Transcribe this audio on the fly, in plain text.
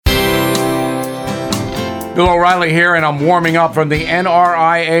Bill O'Reilly here, and I'm warming up from the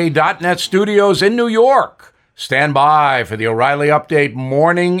NRIA.net studios in New York. Stand by for the O'Reilly Update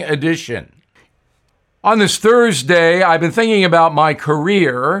Morning Edition. On this Thursday, I've been thinking about my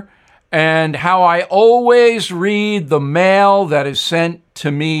career and how I always read the mail that is sent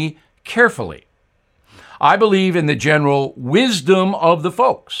to me carefully. I believe in the general wisdom of the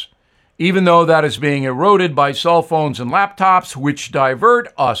folks, even though that is being eroded by cell phones and laptops, which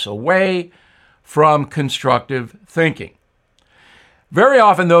divert us away from constructive thinking. Very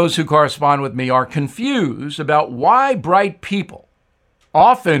often those who correspond with me are confused about why bright people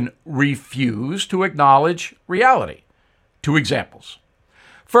often refuse to acknowledge reality. 2 examples.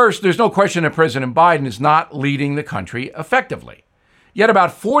 First, there's no question that President Biden is not leading the country effectively. Yet about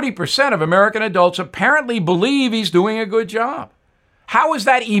 40% of American adults apparently believe he's doing a good job. How is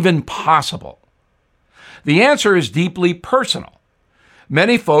that even possible? The answer is deeply personal.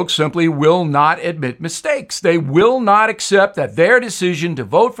 Many folks simply will not admit mistakes. They will not accept that their decision to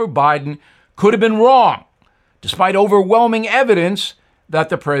vote for Biden could have been wrong, despite overwhelming evidence that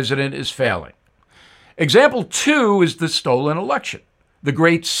the president is failing. Example 2 is the stolen election, the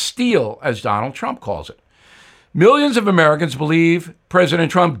great steal, as Donald Trump calls it. Millions of Americans believe President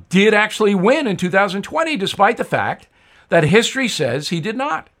Trump did actually win in 2020, despite the fact that history says he did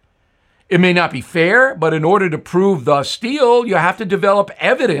not. It may not be fair, but in order to prove the steal, you have to develop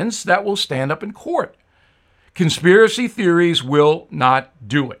evidence that will stand up in court. Conspiracy theories will not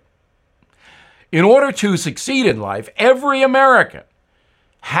do it. In order to succeed in life, every American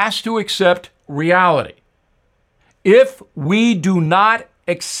has to accept reality. If we do not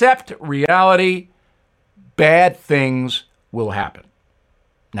accept reality, bad things will happen.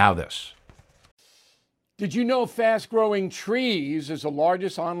 Now this. Did you know Fast Growing Trees is the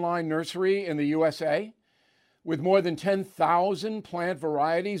largest online nursery in the USA? With more than 10,000 plant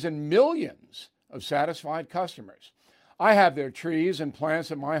varieties and millions of satisfied customers. I have their trees and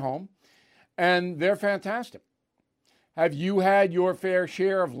plants at my home, and they're fantastic. Have you had your fair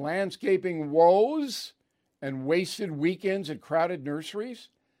share of landscaping woes and wasted weekends at crowded nurseries?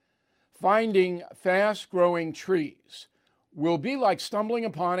 Finding Fast Growing Trees will be like stumbling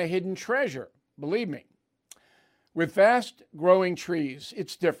upon a hidden treasure, believe me. With Fast Growing Trees,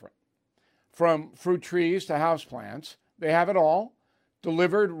 it's different. From fruit trees to houseplants, they have it all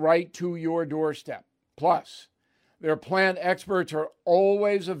delivered right to your doorstep. Plus, their plant experts are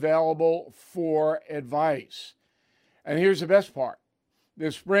always available for advice. And here's the best part.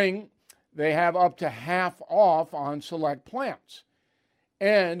 This spring, they have up to half off on select plants.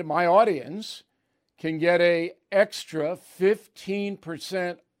 And my audience can get an extra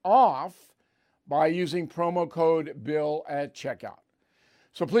 15% off by using promo code BILL at checkout.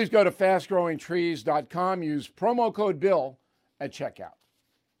 So please go to fastgrowingtrees.com, use promo code BILL at checkout.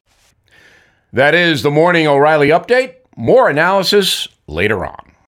 That is the Morning O'Reilly Update. More analysis later on.